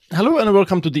Hello and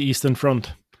welcome to the Eastern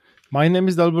Front. My name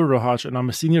is Dalbur Rohach and I'm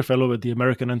a senior fellow at the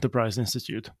American Enterprise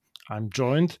Institute. I'm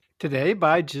joined Today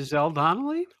by Giselle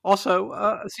Donnelly, also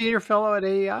a senior fellow at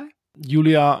AEI.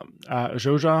 Julia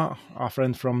Joja, our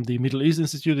friend from the Middle East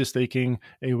Institute, is taking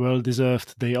a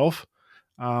well-deserved day off.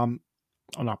 On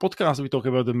our podcast, we talk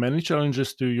about the many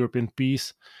challenges to European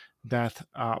peace that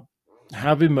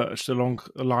have emerged along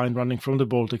a line running from the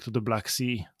Baltic to the Black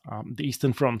Sea, the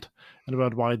Eastern Front, and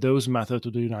about why those matter to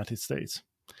the United States.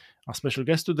 Our special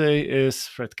guest today is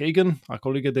Fred Kagan, our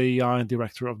colleague at AEI and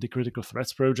director of the Critical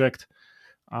Threats Project.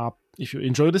 If you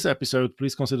enjoyed this episode,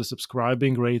 please consider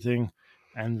subscribing, rating,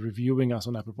 and reviewing us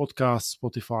on Apple Podcasts,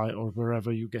 Spotify, or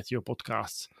wherever you get your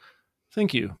podcasts.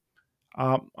 Thank you.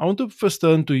 I want to first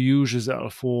turn to you, Giselle,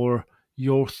 for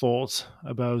your thoughts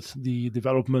about the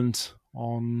developments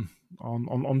on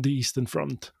the Eastern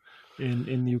Front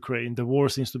in Ukraine. The war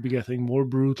seems to be getting more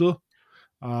brutal.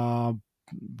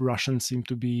 Russians seem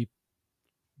to be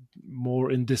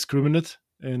more indiscriminate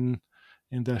in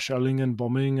their shelling and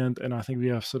bombing, and I think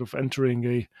we are sort of entering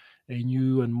a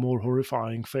new and more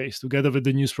horrifying phase, together with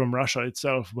the news from Russia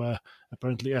itself, where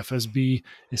apparently FSB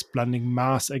is planning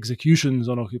mass executions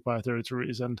on occupied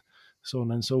territories and so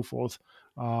on and so forth.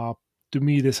 To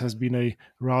me, this has been a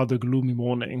rather gloomy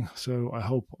morning, so I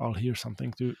hope I'll hear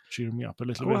something to cheer me up a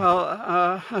little bit. Well,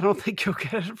 I don't think you'll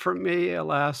get it from me,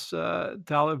 alas,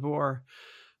 Dalibor.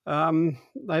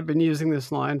 I've been using this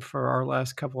line for our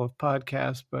last couple of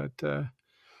podcasts, but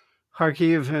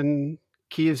Kharkiv and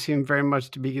Kyiv seem very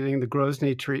much to be getting the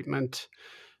Grozny treatment,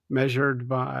 measured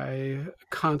by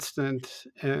constant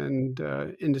and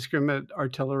indiscriminate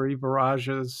artillery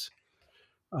barrages.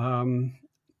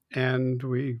 And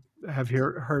we have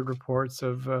heard reports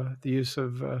of the use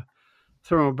of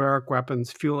thermobaric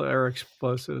weapons, fuel air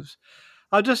explosives.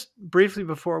 I'll just briefly,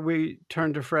 before we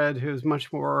turn to Fred, who's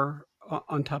much more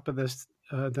on top of this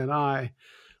than I,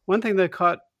 one thing that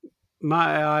caught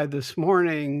my eye this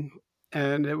morning,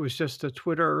 and it was just a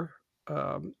Twitter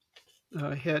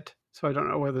hit, so I don't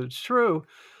know whether it's true,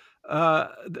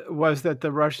 was that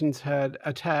the Russians had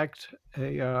attacked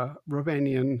a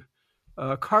Romanian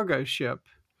cargo ship,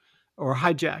 or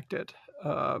hijacked it,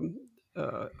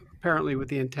 apparently with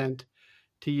the intent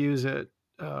to use it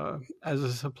as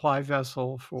a supply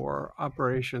vessel for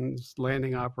operations,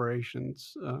 landing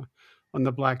operations on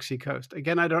the Black Sea coast.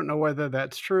 Again, I don't know whether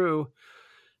that's true,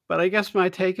 but I guess my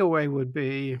takeaway would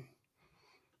be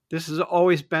this has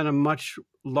always been a much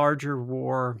larger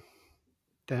war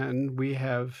than we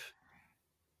have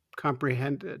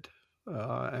comprehended,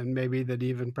 and maybe that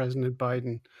even President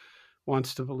Biden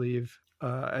wants to believe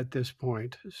at this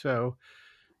point. So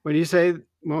when we say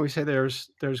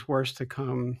there's worse to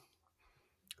come,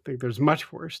 I think there's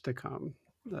much worse to come.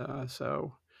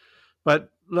 But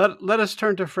let us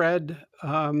turn to Fred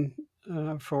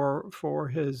for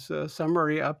his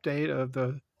summary update of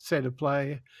the state of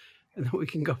play, and then we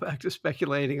can go back to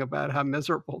speculating about how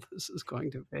miserable this is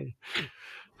going to be.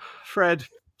 Fred,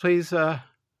 please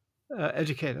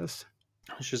educate us.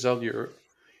 Giselle, you're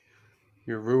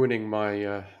ruining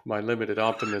my limited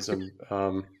optimism,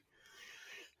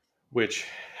 which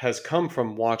has come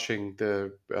from watching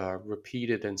the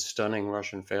repeated and stunning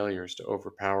Russian failures to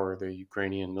overpower the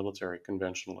Ukrainian military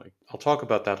conventionally. I'll talk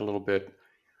about that a little bit,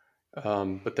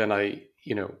 but then I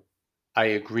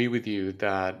agree with you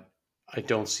that I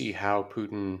don't see how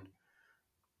Putin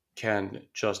can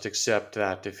just accept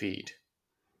that defeat,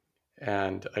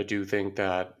 and I do think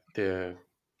that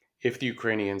if the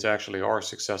Ukrainians actually are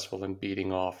successful in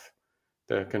beating off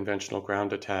the conventional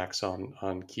ground attacks on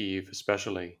Kyiv,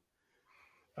 especially,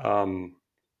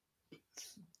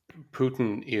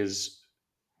 Putin is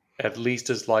at least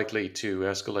as likely to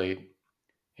escalate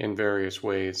in various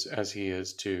ways as he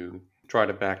is to try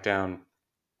to back down.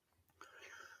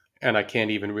 And I can't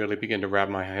even really begin to wrap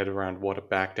my head around what a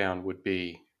back down would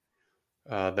be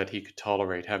that he could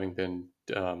tolerate, having been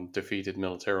defeated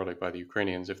militarily by the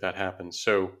Ukrainians, if that happens.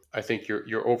 So I think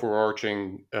your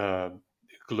overarching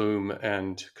gloom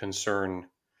and concern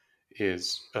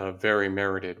is very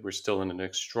merited. We're still in an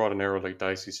extraordinarily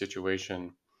dicey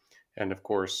situation. And of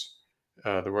course,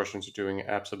 the Russians are doing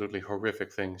absolutely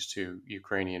horrific things to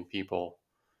Ukrainian people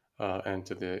and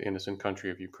to the innocent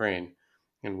country of Ukraine.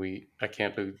 And we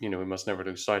must never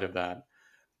lose sight of that.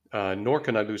 Nor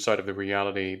can I lose sight of the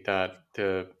reality that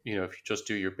if you just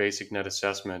do your basic net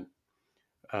assessment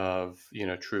of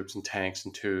troops and tanks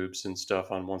and tubes and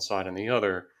stuff on one side and the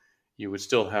other, you would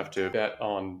still have to bet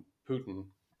on Putin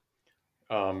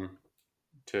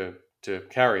to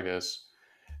carry this.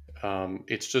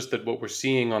 It's just that what we're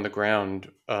seeing on the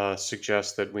ground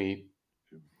suggests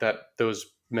that those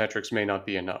metrics may not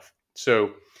be enough.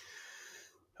 So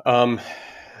Um,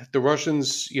 the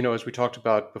Russians, as we talked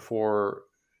about before,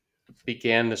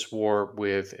 began this war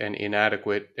with an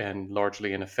inadequate and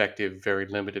largely ineffective, very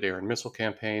limited air and missile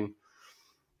campaign.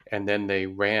 And then they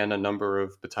ran a number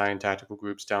of battalion tactical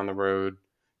groups down the road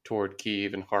toward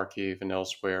Kiev and Kharkiv and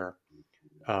elsewhere,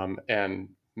 and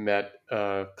met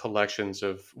collections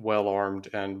of well armed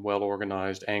and well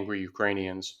organized, angry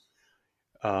Ukrainians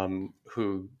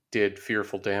who did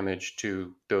fearful damage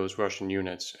to those Russian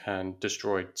units and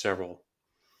destroyed several.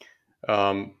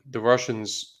 The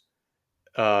Russians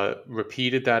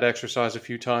repeated that exercise a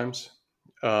few times,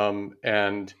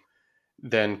 and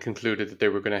then concluded that they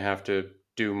were going to have to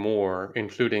do more,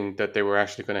 including that they were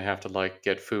actually going to have to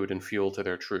get food and fuel to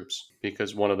their troops,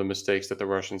 because one of the mistakes that the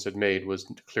Russians had made was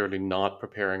clearly not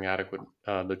preparing adequate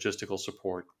logistical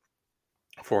support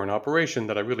for an operation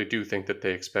that I really do think that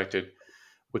they expected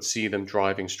would see them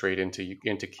driving straight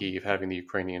into Kiev, having the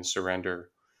Ukrainians surrender,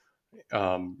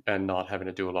 and not having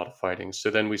to do a lot of fighting. So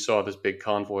then we saw this big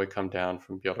convoy come down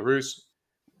from Belarus.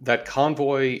 That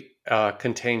convoy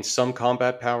contains some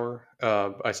combat power.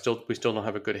 We still don't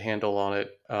have a good handle on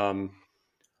it.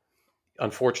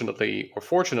 Unfortunately, or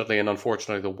fortunately and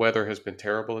unfortunately, the weather has been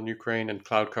terrible in Ukraine, and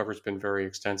cloud cover has been very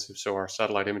extensive. So our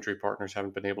satellite imagery partners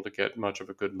haven't been able to get much of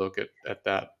a good look at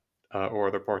that or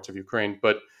other parts of Ukraine.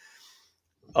 But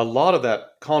a lot of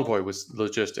that convoy was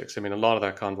logistics. I mean, a lot of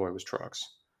that convoy was trucks.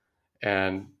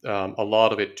 And a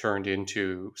lot of it turned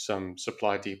into some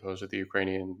supply depots that the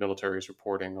Ukrainian military is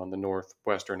reporting on the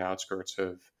northwestern outskirts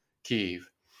of Kyiv.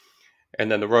 And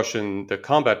then the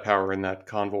combat power in that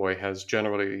convoy has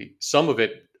generally, some of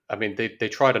it, I mean, they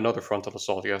tried another frontal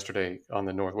assault yesterday on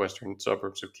the northwestern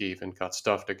suburbs of Kyiv and got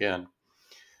stuffed again.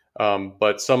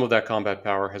 But some of that combat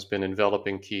power has been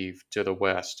enveloping Kyiv to the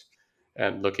west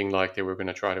and looking like they were going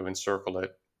to try to encircle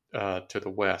it to the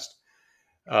west.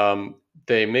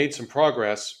 They made some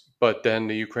progress, but then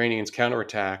the Ukrainians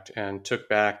counterattacked and took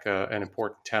back an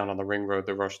important town on the ring road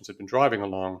the Russians had been driving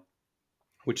along,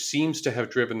 which seems to have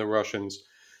driven the Russians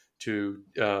to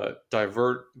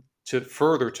divert to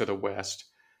further to the west,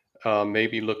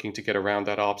 maybe looking to get around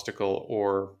that obstacle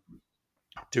or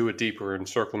do a deeper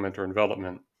encirclement or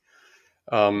envelopment.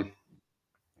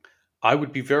 I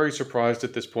would be very surprised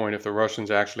at this point if the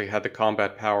Russians actually had the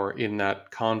combat power in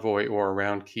that convoy or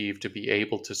around Kyiv to be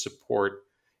able to support,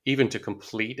 even to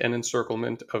complete an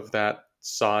encirclement of that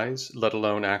size, let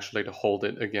alone actually to hold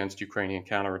it against Ukrainian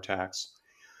counterattacks.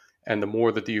 And the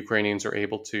more that the Ukrainians are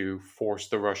able to force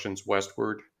the Russians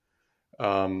westward,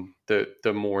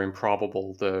 the more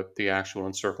improbable the actual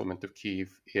encirclement of Kyiv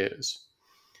is.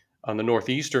 On the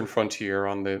northeastern frontier,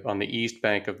 on the east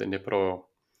bank of the Dnipro,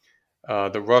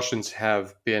 the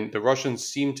Russians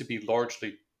seem to be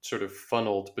largely sort of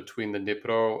funneled between the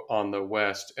Dnipro on the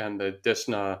west and the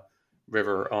Desna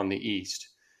River on the east.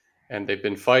 And they've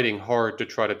been fighting hard to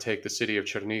try to take the city of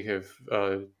Chernihiv,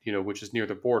 which is near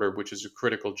the border, which is a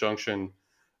critical junction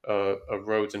of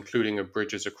roads, including of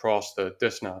bridges across the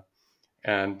Desna.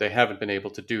 And they haven't been able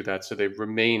to do that. So they've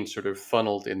remained sort of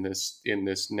funneled in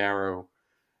this narrow,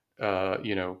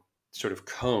 sort of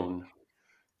cone.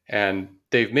 And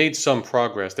they've made some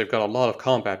progress. They've got a lot of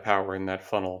combat power in that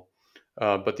funnel.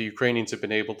 But the Ukrainians have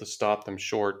been able to stop them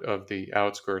short of the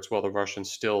outskirts, while the Russians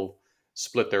still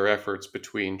split their efforts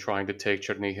between trying to take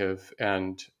Chernihiv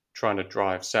and trying to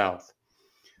drive south.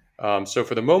 So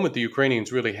for the moment, the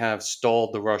Ukrainians really have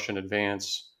stalled the Russian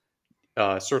advance,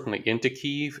 certainly into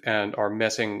Kyiv, and are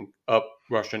messing up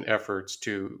Russian efforts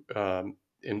to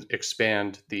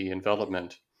expand the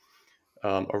envelopment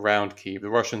around Kyiv. The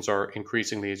Russians are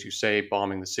increasingly, as you say,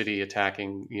 bombing the city,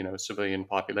 attacking civilian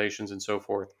populations and so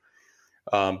forth.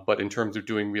 But in terms of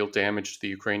doing real damage to the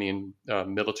Ukrainian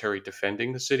military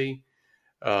defending the city,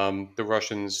 the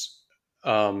Russians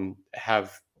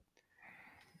have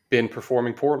been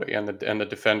performing poorly, and the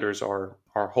defenders are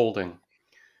holding.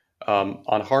 On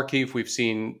Kharkiv, we've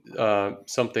seen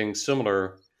something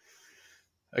similar.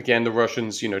 Again, the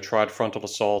Russians, tried frontal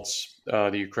assaults.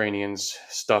 The Ukrainians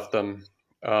stuffed them.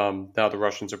 Now the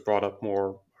Russians have brought up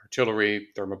more artillery,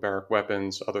 thermobaric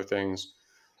weapons, other things.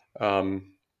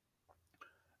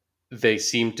 They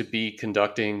seem to be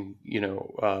conducting,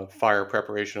 fire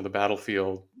preparation of the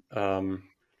battlefield.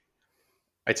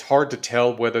 It's hard to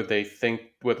tell whether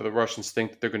the Russians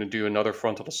think that they're going to do another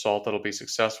frontal assault that'll be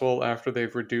successful after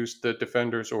they've reduced the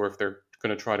defenders, or if they're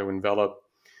going to try to envelop.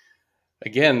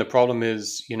 Again, the problem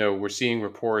is, we're seeing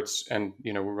reports, and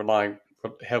we're relying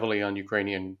heavily on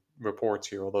Ukrainian reports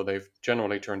here, although they've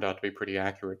generally turned out to be pretty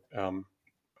accurate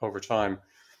over time.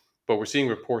 But we're seeing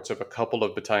reports of a couple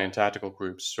of battalion tactical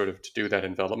groups sort of to do that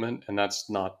envelopment, and that's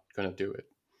not going to do it.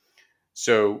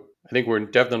 So I think we're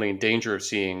definitely in danger of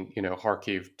seeing,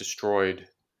 Kharkiv destroyed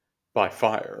by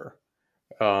fire.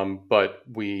 But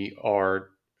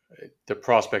the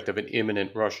prospect of an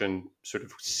imminent Russian sort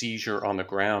of seizure on the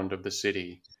ground of the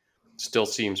city still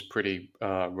seems pretty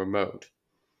remote.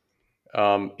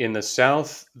 In the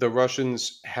south,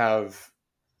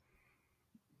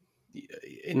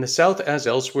 in the south as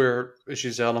elsewhere,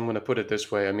 Giselle, I'm going to put it this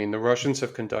way. I mean, the Russians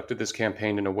have conducted this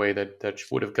campaign in a way that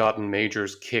would have gotten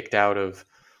majors kicked out of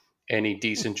any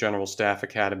decent general staff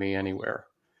academy anywhere.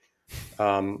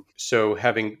 So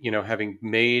having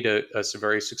made a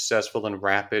very successful and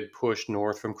rapid push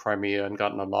north from Crimea and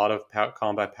gotten a lot of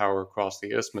combat power across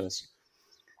the isthmus,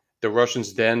 the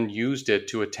Russians then used it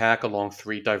to attack along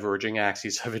three diverging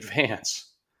axes of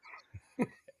advance.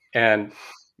 And,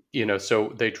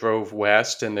 so they drove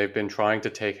west and they've been trying to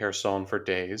take Kherson for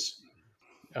days.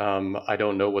 I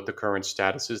don't know what the current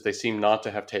status is. They seem not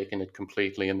to have taken it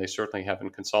completely, and they certainly haven't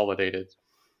consolidated,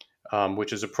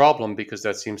 which is a problem because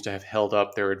that seems to have held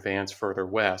up their advance further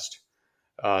west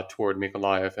toward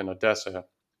Mykolaiv and Odessa.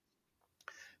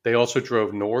 They also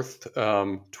drove north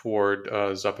toward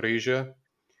Zaporizhia,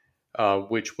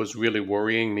 which was really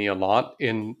worrying me a lot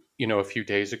a few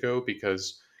days ago,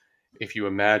 because if you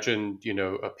imagine,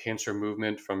 a pincer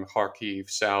movement from Kharkiv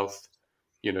south,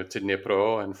 to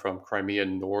Dnipro, and from Crimea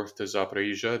north to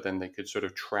Zaporizhia, then they could sort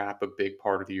of trap a big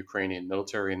part of the Ukrainian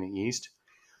military in the east.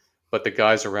 But the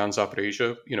guys around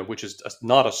Zaporizhia, which is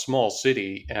not a small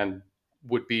city and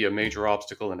would be a major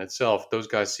obstacle in itself, those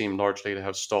guys seem largely to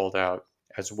have stalled out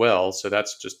as well. So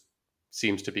that's just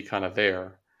seems to be kind of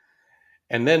there.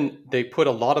 And then they put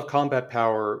a lot of combat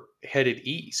power headed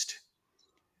east.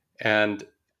 And,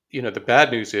 the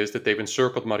bad news is that they've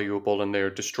encircled Mariupol and they're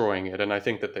destroying it. And I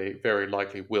think that they very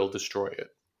likely will destroy it.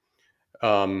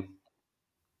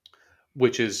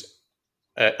 Which is,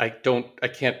 I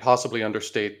can't possibly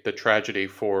understate the tragedy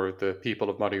for the people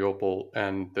of Mariupol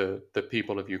and the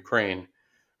people of Ukraine.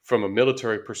 From a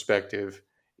military perspective,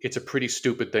 it's a pretty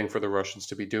stupid thing for the Russians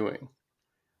to be doing.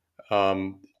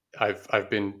 I've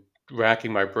been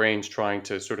racking my brains trying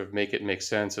to sort of make it make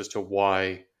sense as to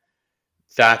why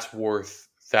that's worth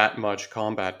that much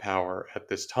combat power at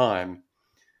this time.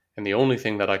 And the only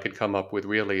thing that I could come up with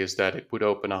really is that it would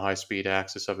open a high-speed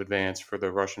axis of advance for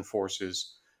the Russian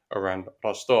forces around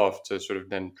Rostov to sort of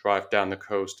then drive down the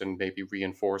coast and maybe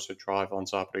reinforce a drive on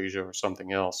Zaporizhia or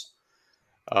something else.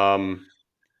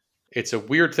 It's a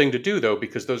weird thing to do, though,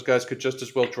 because those guys could just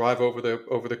as well drive over the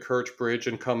Kerch Bridge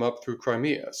and come up through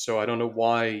Crimea. So I don't know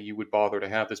why you would bother to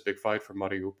have this big fight for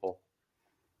Mariupol.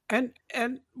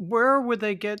 And where would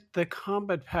they get the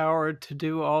combat power to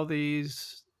do all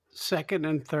these second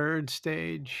and third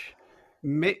stage?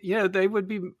 They would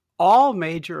be all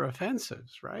major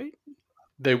offensives, right?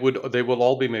 They will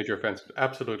all be major offensives.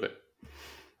 Absolutely.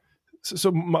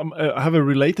 So I have a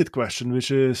related question,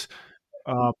 which is,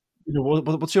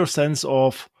 what's your sense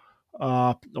of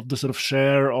the sort of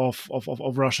share of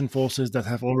Russian forces that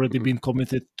have already been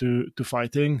committed to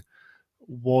fighting?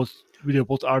 What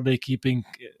are they keeping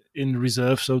in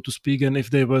reserve, so to speak? And if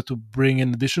they were to bring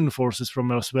in additional forces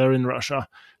from elsewhere in Russia,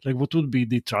 like what would be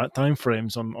the time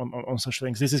frames on such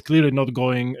things? This is clearly not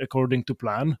going according to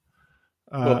plan.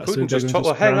 Well, Putin just told.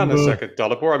 Well, hang on a second,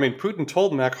 Dalibor. I mean, Putin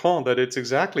told Macron that it's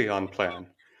exactly on plan.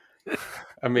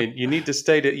 I mean, you need to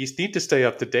stay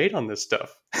up to date on this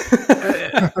stuff.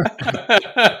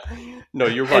 No,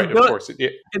 you're right. Of course,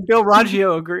 and Bill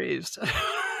Raggio agrees.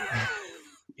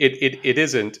 It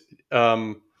isn't.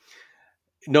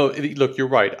 No, look, you're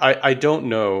right. I don't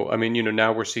know. I mean,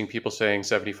 now we're seeing people saying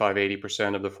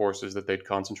 75-80% of the forces that they'd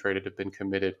concentrated have been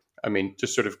committed. I mean,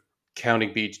 just sort of counting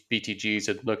BTGs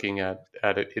and looking at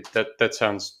it, that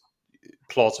sounds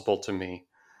plausible to me.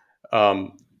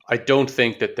 I don't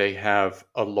think that they have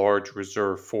a large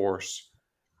reserve force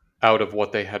out of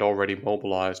what they had already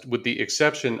mobilized, with the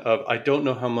exception of, I don't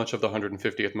know how much of the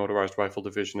 150th Motorized Rifle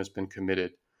Division has been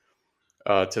committed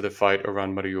to the fight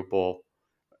around Mariupol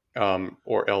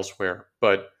or elsewhere.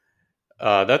 But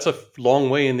that's a long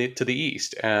way to the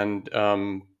east, and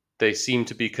they seem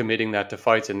to be committing that to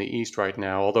fights in the east right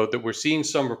now, although we're seeing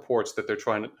some reports that they're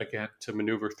trying to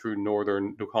maneuver through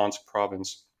northern Luhansk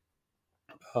province,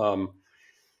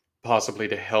 possibly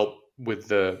to help with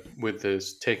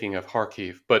this taking of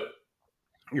Kharkiv. But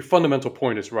your fundamental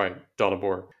point is right,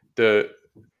 Dalibor. The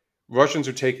Russians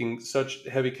are taking such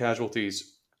heavy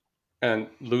casualties and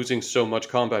losing so much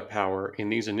combat power in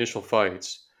these initial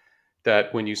fights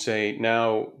that when you say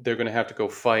now they're going to have to go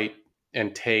fight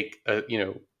and take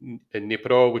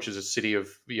Dnipro, which is a city of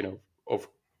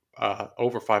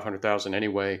over 500,000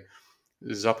 anyway,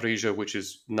 Zaporizhia, which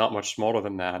is not much smaller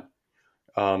than that,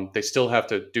 They still have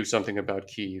to do something about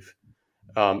Kyiv.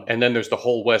 And then there's the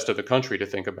whole west of the country to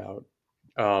think about.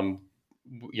 Um,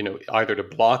 either to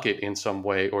block it in some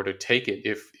way or to take it.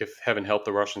 If heaven help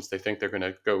the Russians, they think they're going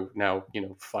to go now,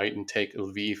 fight and take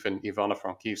Lviv and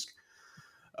Ivano-Frankivsk.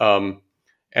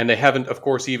 And they haven't, of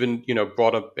course, even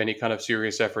brought up any kind of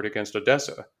serious effort against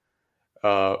Odessa,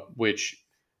 which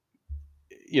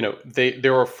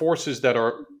there are forces that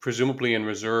are presumably in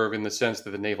reserve in the sense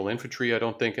that the naval infantry, I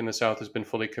don't think, in the south has been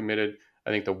fully committed. I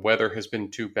think the weather has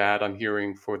been too bad, I'm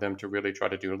hearing, for them to really try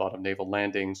to do a lot of naval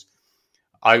landings.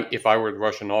 If I were the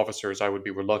Russian officers, I would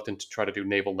be reluctant to try to do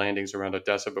naval landings around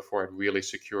Odessa before I'd really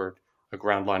secured a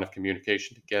ground line of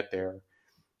communication to get there.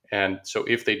 And so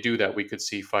if they do that, we could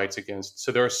see fights against.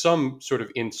 So there are some sort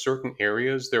of, in certain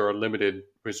areas, there are limited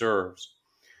reserves.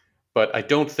 But I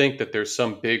don't think that there's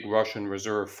some big Russian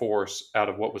reserve force out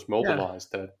of what was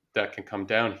mobilized that can come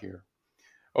down here.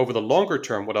 Over the longer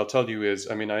term, what I'll tell you is,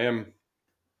 I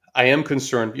am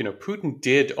concerned. Putin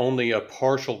did only a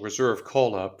partial reserve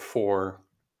call up for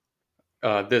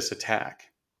this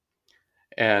attack,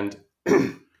 and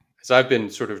as I've been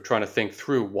sort of trying to think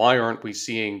through, why aren't we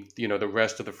seeing the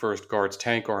rest of the First Guards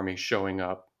Tank Army showing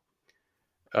up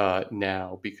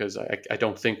now? Because I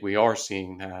don't think we are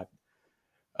seeing that.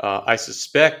 I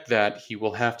suspect that he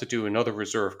will have to do another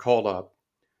reserve call up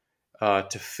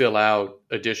to fill out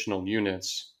additional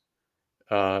units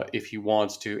if he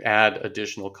wants to add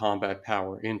additional combat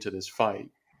power into this fight.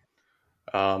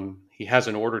 He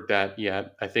hasn't ordered that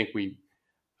yet. I think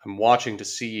I'm watching to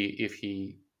see if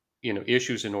he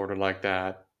issues an order like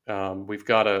that. We've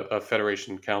got a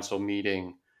Federation Council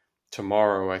meeting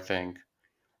tomorrow, I think.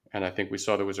 And I think we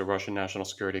saw there was a Russian National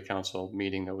Security Council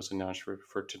meeting that was announced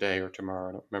for today or tomorrow.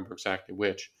 I don't remember exactly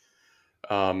which.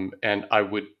 And I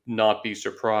would not be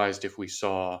surprised if we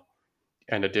saw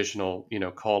an additional,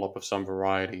 call-up of some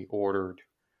variety ordered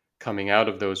coming out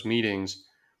of those meetings.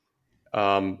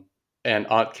 And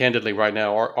candidly, right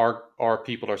now, our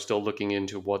people are still looking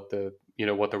into what the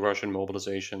Russian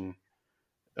mobilization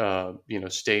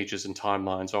stages and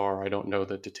timelines are. I don't know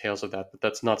the details of that, but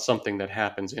that's not something that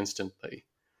happens instantly.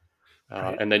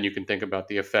 Right. And then you can think about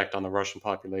the effect on the Russian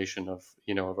population of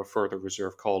a further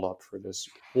reserve call up for this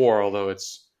war. Although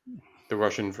the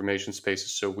Russian information space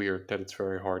is so weird that it's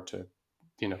very hard to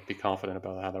be confident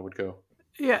about how that would go.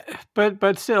 Yeah,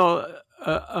 but still,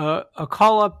 a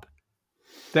call up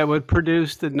that would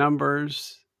produce the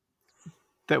numbers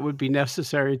that would be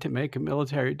necessary to make a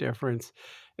military difference,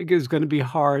 it is going to be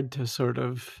hard to sort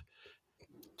of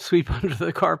sweep under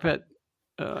the carpet.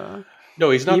 No,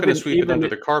 he's not going to sweep it under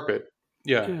the carpet.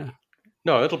 Yeah.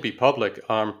 No, it'll be public.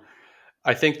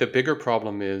 I think the bigger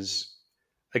problem is,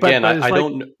 again, I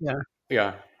don't know.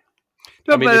 Yeah.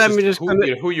 No,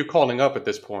 who are you calling up at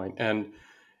this point? And,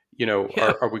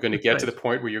 are we going to get to the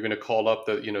point where you're going to call up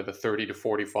the 30 to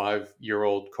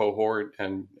 45-year-old cohort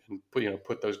and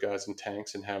put those guys in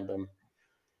tanks and have them,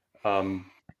 go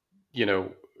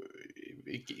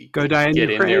die get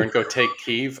in there and go take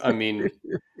Kyiv? I mean,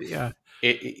 yeah.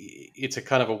 It's a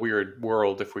kind of a weird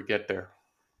world if we get there.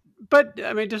 But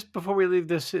I mean, just before we leave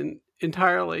this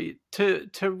entirely, to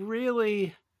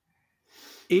really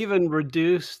even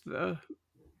reduce the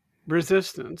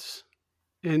resistance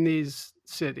in these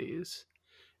cities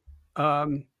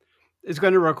is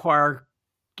going to require,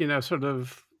 sort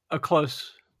of a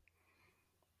close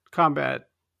combat.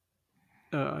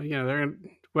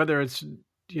 Whether it's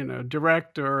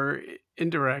direct or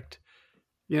indirect,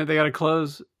 they got to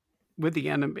close with the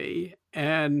enemy,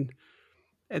 and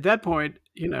at that point,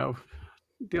 the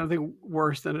only thing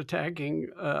worse than attacking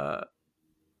an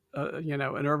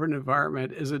urban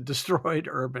environment is a destroyed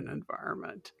urban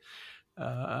environment.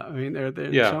 I mean, they're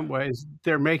in some ways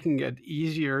they're making it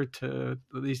easier to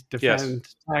at least defend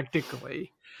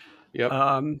tactically. Yep.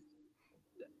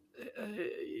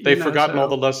 They've forgotten all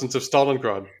the lessons of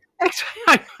Stalingrad.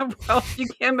 Well, you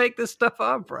can't make this stuff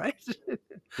up, right?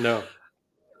 No.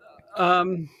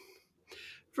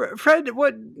 Fred,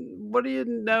 what do you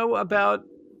know about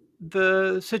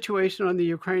the situation on the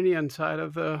Ukrainian side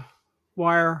of the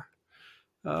wire,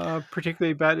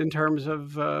 particularly about in terms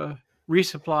of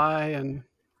resupply and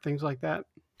things like that?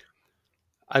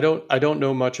 I don't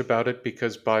know much about it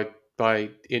because by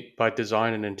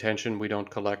design and intention we don't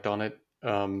collect on it.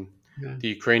 The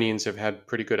Ukrainians have had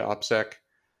pretty good OPSEC,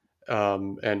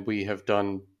 and we have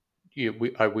done.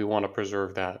 We want to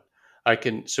preserve that. I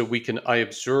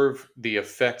observe the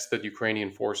effects that Ukrainian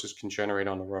forces can generate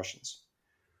on the Russians,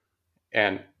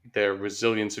 and the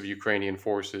resilience of Ukrainian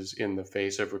forces in the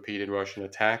face of repeated Russian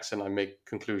attacks, and I make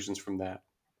conclusions from that.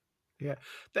 Yeah,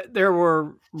 there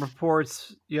were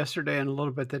reports yesterday and a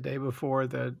little bit the day before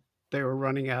that they were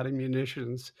running out of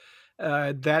munitions.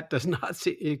 That does not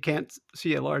see, you can't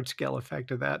see a large scale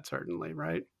effect of that, certainly,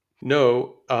 right?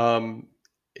 No,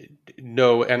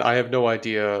 no, and I have no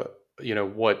idea,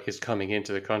 what is coming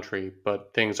into the country,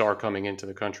 but things are coming into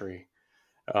the country.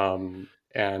 And,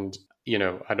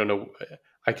 I don't know.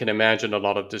 I can imagine a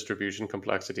lot of distribution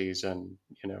complexities and,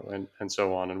 and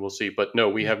so on, and we'll see. But no,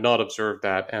 we have not observed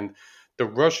that. And the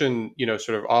Russian,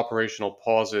 sort of operational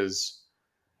pauses,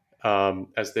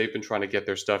 as they've been trying to get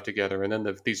their stuff together, and then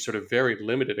these sort of very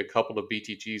limited, a couple of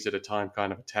BTGs at a time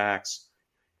kind of attacks,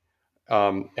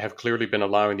 have clearly been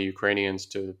allowing the Ukrainians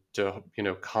to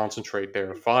concentrate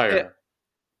their fire.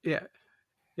 Yeah.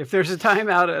 If there's a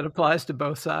timeout, it applies to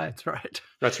both sides, right?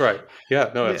 That's right.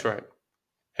 Yeah, no, that's right.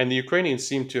 And the Ukrainians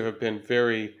seem to have been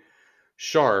very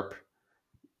sharp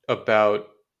about,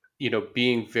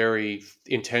 being very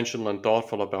intentional and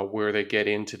thoughtful about where they get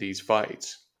into these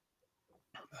fights.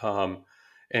 And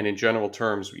in general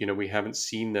terms, we haven't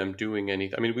seen them doing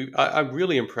anything. I mean, I'm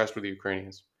really impressed with the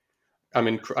Ukrainians. I'm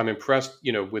impressed,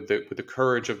 with the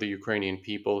courage of the Ukrainian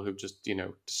people who just,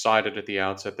 decided at the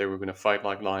outset they were going to fight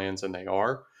like lions, and they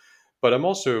are. But I'm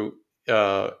also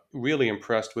really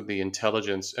impressed with the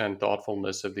intelligence and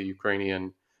thoughtfulness of the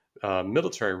Ukrainian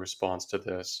military response to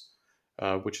this,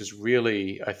 which has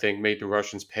really, I think, made the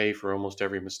Russians pay for almost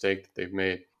every mistake that they've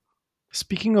made.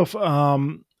 Speaking of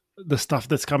the stuff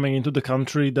that's coming into the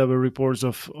country, there were reports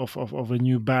of a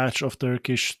new batch of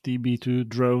Turkish TB2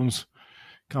 drones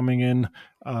coming in.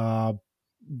 The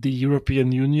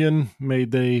European Union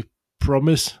made a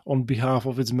promise on behalf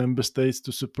of its member states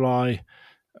to supply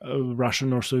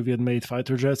Russian or Soviet-made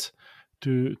fighter jets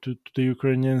to the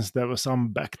Ukrainians. There was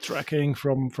some backtracking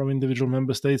from individual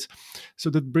member states. So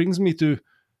that brings me to,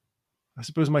 I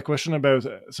suppose, my question about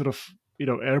sort of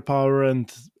air power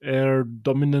and air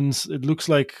dominance. It looks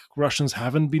like Russians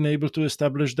haven't been able to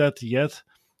establish that yet,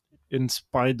 in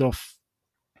spite of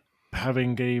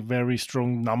having a very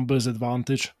strong numbers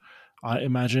advantage, I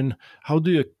imagine. How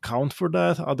do you account for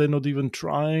that? Are they not even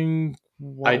trying?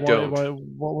 I don't.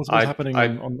 What's happening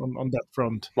on that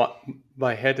front?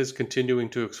 My head is continuing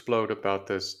to explode about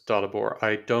this, Dalibor.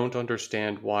 I don't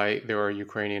understand why there are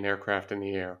Ukrainian aircraft in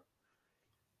the air.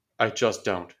 I just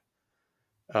don't.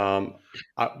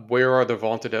 Where are the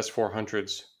vaunted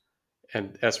S-400s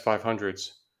and S-500s?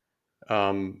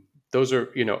 Those are,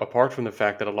 apart from the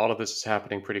fact that a lot of this is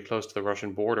happening pretty close to the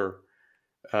Russian border,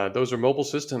 those are mobile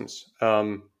systems.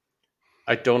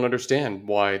 I don't understand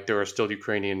why there are still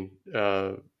Ukrainian,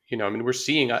 we're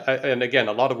seeing, and again,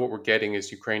 a lot of what we're getting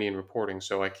is Ukrainian reporting,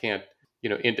 so I can't,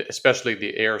 especially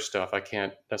the air stuff, I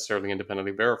can't necessarily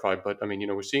independently verify, but I mean,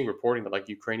 we're seeing reporting that like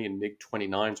Ukrainian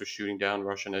MiG-29s are shooting down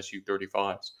Russian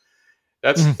Su-35s.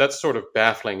 That's sort of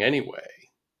baffling anyway,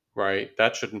 right?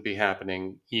 That shouldn't be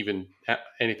happening even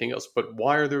anything else. But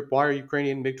why are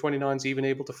Ukrainian MiG-29s even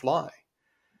able to fly?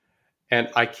 And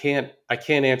I can't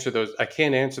answer those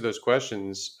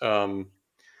questions. Some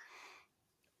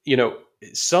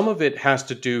of it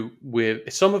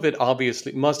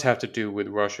obviously must have to do with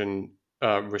Russian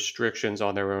restrictions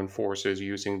on their own forces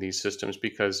using these systems,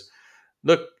 because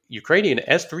look, Ukrainian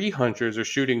S-300s are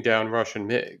shooting down Russian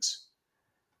MiGs.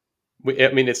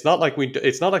 I mean, it's not like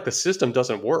the system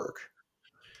doesn't work.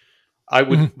 I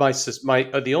would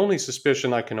the only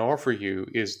suspicion I can offer you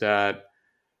is that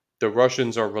the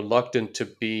Russians are reluctant to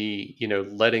be,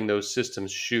 letting those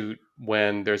systems shoot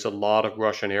when there's a lot of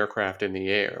Russian aircraft in the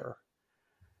air.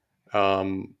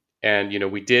 And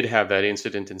we did have that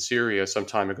incident in Syria some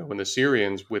time ago when the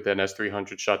Syrians with an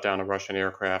S-300 shot down a Russian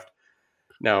aircraft.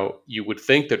 Now, you would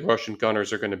think that Russian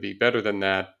gunners are going to be better than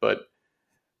that, but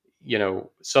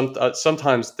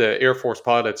sometimes the Air Force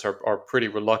pilots are pretty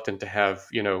reluctant to have,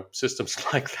 systems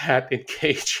like that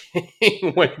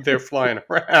engaging when they're flying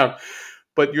around.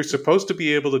 But you're supposed to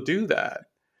be able to do that.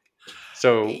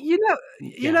 So,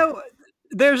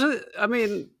 there's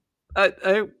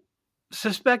I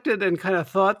suspected and kind of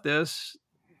thought this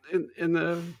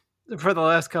for the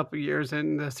last couple of years,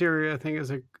 and the Syria thing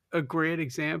is a great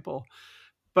example.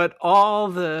 But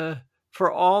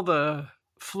for all the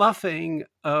fluffing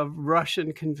of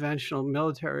Russian conventional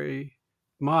military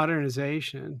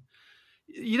modernization,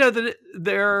 that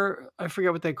I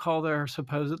forget what they call their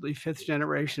supposedly fifth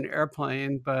generation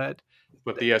airplane, but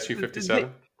the Su-57.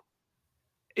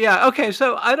 Yeah. Okay.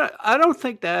 So I don't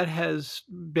think that has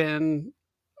been,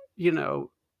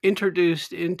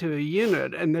 introduced into a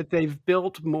unit, and that they've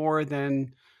built more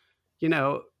than,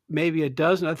 maybe a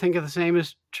dozen. I think the same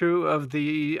is true of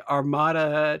the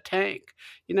Armada tank.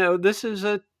 This is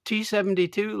a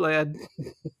T-72 led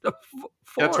force.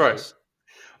 That's right.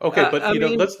 Okay, but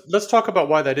let's talk about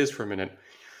why that is for a minute.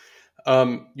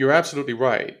 You're absolutely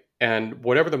right. And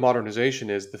whatever the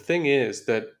modernization is, the thing is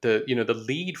that the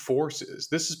lead forces.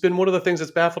 This has been one of the things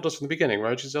that's baffled us from the beginning,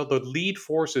 right, Giselle? The lead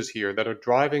forces here that are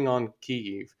driving on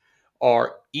Kyiv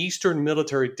are Eastern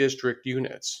Military District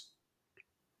units,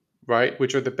 right,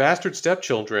 which are the bastard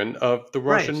stepchildren of the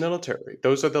Russian Right, military.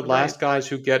 Those are the right. last guys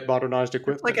who get modernized It's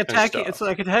like equipment and attacking. It's stuff.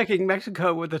 like attacking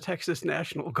Mexico with the Texas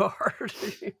National Guard.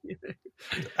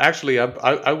 Actually,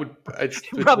 I would. It's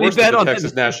Probably worse than bet the on the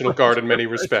Texas National Guard in many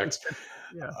respects.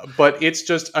 Yeah. But it's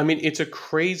just, I mean,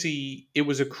 it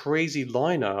was a crazy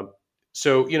lineup.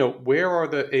 So, where are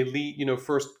the elite,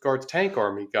 first guards tank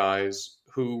army guys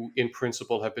who in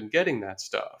principle have been getting that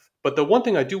stuff? But the one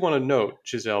thing I do want to note,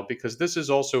 Giselle, because this is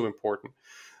also important.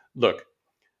 Look,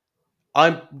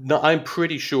 I'm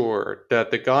pretty sure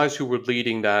that the guys who were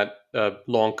leading that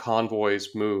long convoys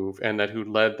move and that who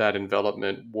led that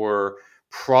envelopment were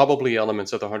probably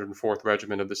elements of the 104th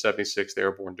Regiment of the 76th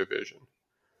Airborne Division.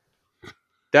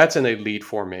 That's an elite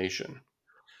formation.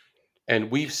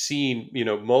 And we've seen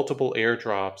multiple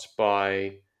airdrops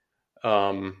by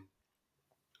um,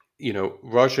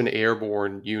 Russian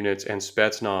airborne units and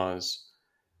Spetsnaz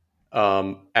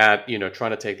at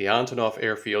trying to take the Antonov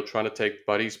airfield, trying to take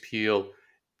Buddy's Peel,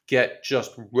 get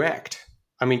just wrecked.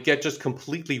 I mean, get just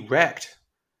completely wrecked.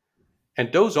 And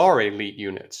those are elite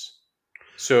units.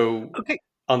 So Okay.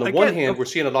 on the one Again, hand, we're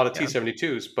seeing a lot of yeah.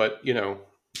 T-72s, but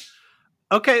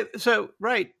Okay. So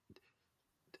right.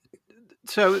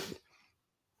 So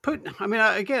Putin. I mean,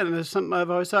 again, there's something I've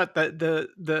always thought that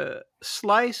the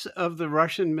slice of the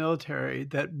Russian military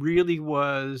that really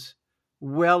was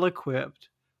well equipped,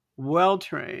 well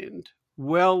trained,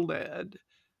 well led,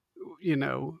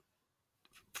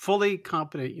 fully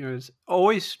competent units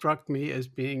always struck me as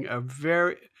being a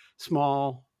very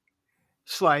small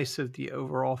slice of the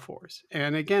overall force.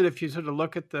 And again, if you sort of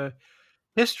look at the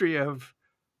history of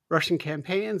Russian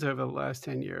campaigns over the last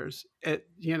 10 years,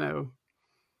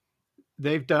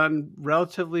 they've done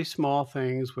relatively small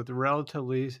things with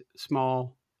relatively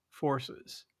small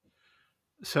forces.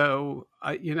 So,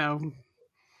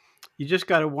 you just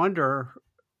got to wonder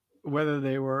whether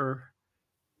they were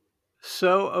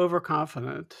so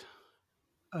overconfident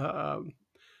and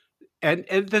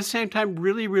at the same time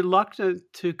really reluctant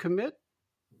to commit,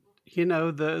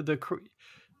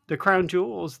 the crown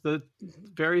jewels, the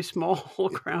very small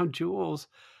crown jewels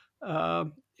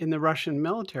in the Russian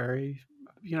military,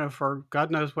 for God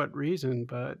knows what reason.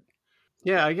 But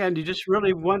yeah, again, you just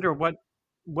really wonder what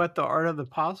the art of the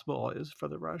possible is for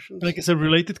the Russians. I guess a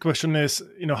related question is,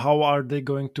 how are they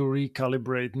going to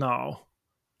recalibrate now?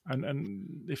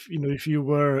 And if you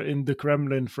were in the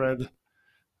Kremlin, Fred,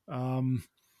 how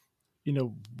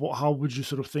would you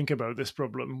sort of think about this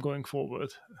problem going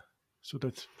forward, so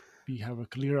that we have a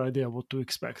clear idea what to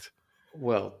expect?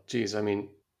 well, geez, I mean,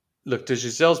 look, to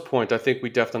Giselle's point, I think we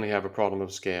definitely have a problem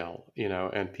of scale,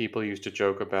 and people used to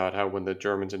joke about how when the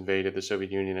Germans invaded the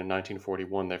Soviet Union in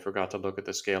 1941, they forgot to look at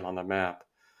the scale on the map.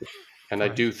 And I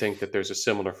Right. do think that there's a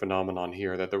similar phenomenon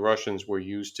here that the Russians were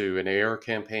used to an air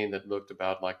campaign that looked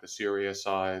about like the Syria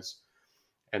size,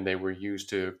 and they were used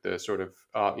to the sort of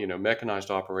mechanized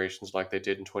operations like they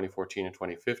did in 2014 and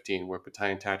 2015, where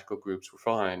battalion tactical groups were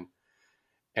fine,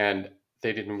 and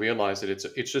they didn't realize that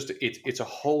it's a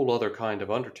whole other kind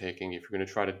of undertaking if you're going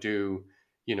to try to do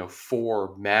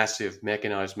four massive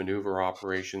mechanized maneuver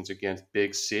operations against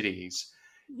big cities.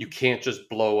 You can't just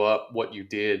blow up what you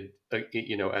did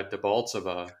at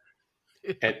Debaltseve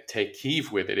and take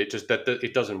Kyiv with it.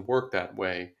 It doesn't work that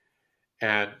way,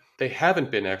 and they haven't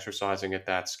been exercising at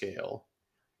that scale.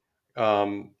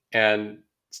 And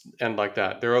like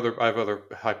that, I have other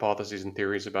hypotheses and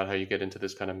theories about how you get into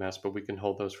this kind of mess, but we can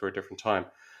hold those for a different time.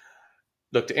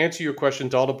 Look, to answer your question,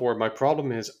 Dalibor, my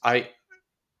problem is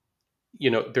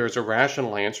there's a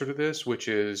rational answer to this, which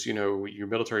is, your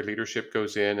military leadership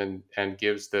goes in and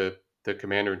gives the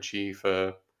commander in chief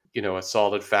a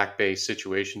solid fact-based,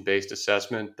 situation-based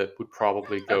assessment that would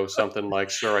probably go something like,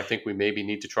 "Sir, I think we maybe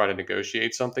need to try to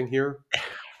negotiate something here."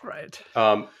 Right.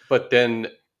 But then,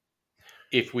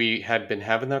 if we had been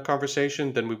having that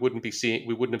conversation, then we wouldn't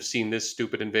have seen this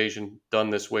stupid invasion done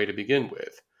this way to begin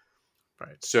with.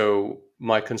 Right. So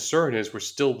my concern is we're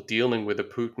still dealing with a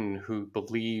Putin who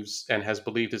believes and has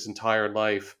believed his entire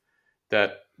life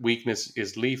that weakness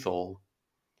is lethal.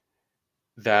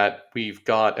 That we've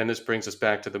got, and this brings us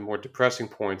back to the more depressing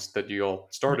points that you all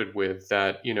started with,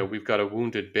 that we've got a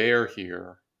wounded bear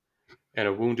here, and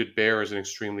a wounded bear is an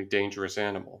extremely dangerous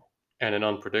animal and an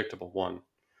unpredictable one.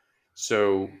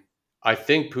 So I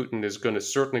think Putin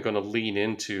is certainly going to lean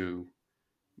into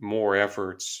more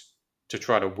efforts to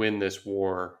try to win this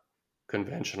war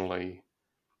conventionally.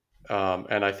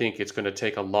 And I think it's going to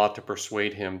take a lot to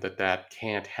persuade him that that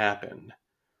can't happen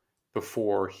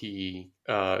before he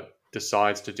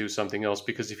decides to do something else.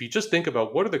 Because if you just think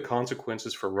about what are the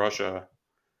consequences for Russia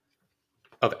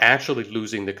of actually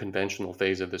losing the conventional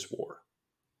phase of this war.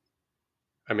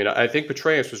 I mean, I think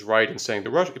Petraeus was right in saying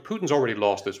Putin's already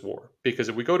lost this war, because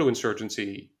if we go to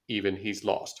insurgency, even he's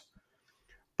lost.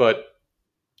 But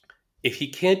if he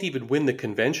can't even win the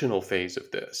conventional phase of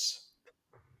this,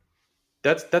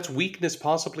 that's weakness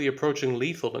possibly approaching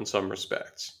lethal in some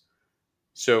respects.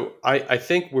 So I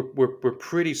think we're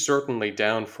pretty certainly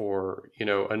down for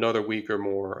another week or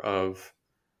more of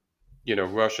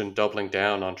Russian doubling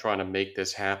down on trying to make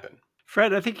this happen.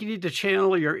 Fred, I think you need to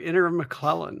channel your inner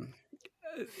McClellan.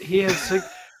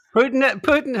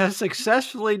 Putin has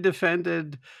successfully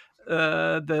defended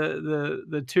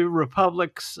the two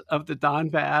republics of the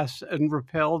Donbass and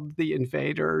repelled the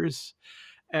invaders,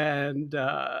 and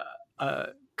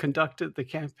conducted the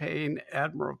campaign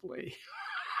admirably.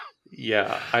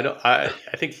 Yeah, I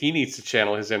think he needs to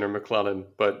channel his inner McClellan,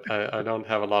 but I don't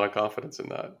have a lot of confidence in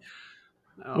that.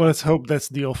 No. Well, let's hope that's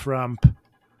the off ramp.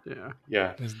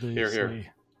 Yeah. As they here, say.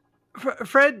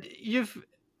 Fred, you've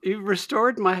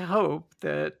restored my hope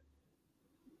that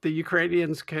the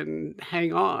Ukrainians can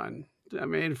hang on. I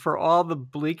mean, for all the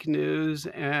bleak news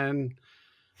and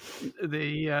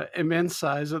the immense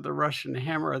size of the Russian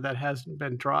hammer that hasn't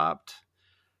been dropped,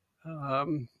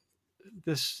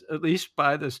 this, at least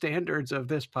by the standards of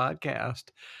this podcast,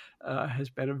 has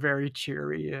been a very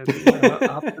cheery and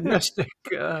optimistic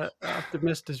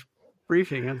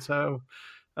briefing. And so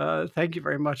thank you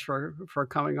very much for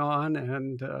coming on.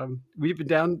 And we've been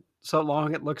down so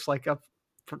long, it looks like up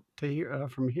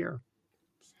from here.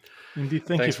 Indeed,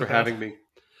 thanks for having me.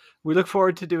 We look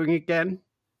forward to doing it again.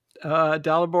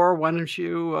 Dalibor, why don't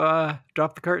you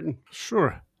drop the curtain?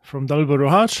 Sure. From Dalibor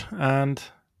Rohach and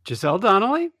Giselle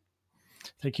Donnelly.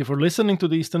 Thank you for listening to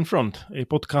The Eastern Front, a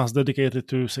podcast dedicated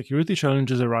to security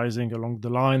challenges arising along the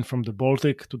line from the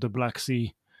Baltic to the Black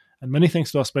Sea. And many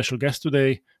thanks to our special guest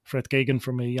today, Fred Kagan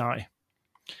from AEI.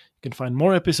 You can find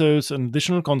more episodes and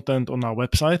additional content on our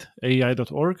website,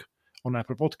 aei.org, on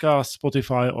Apple Podcasts,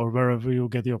 Spotify, or wherever you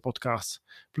get your podcasts.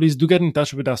 Please do get in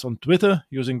touch with us on Twitter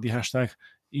using the hashtag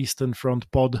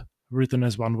EasternFrontPod, written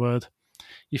as one word.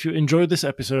 If you enjoyed this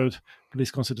episode,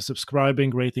 please consider subscribing,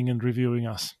 rating, and reviewing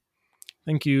us.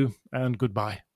 Thank you, and goodbye.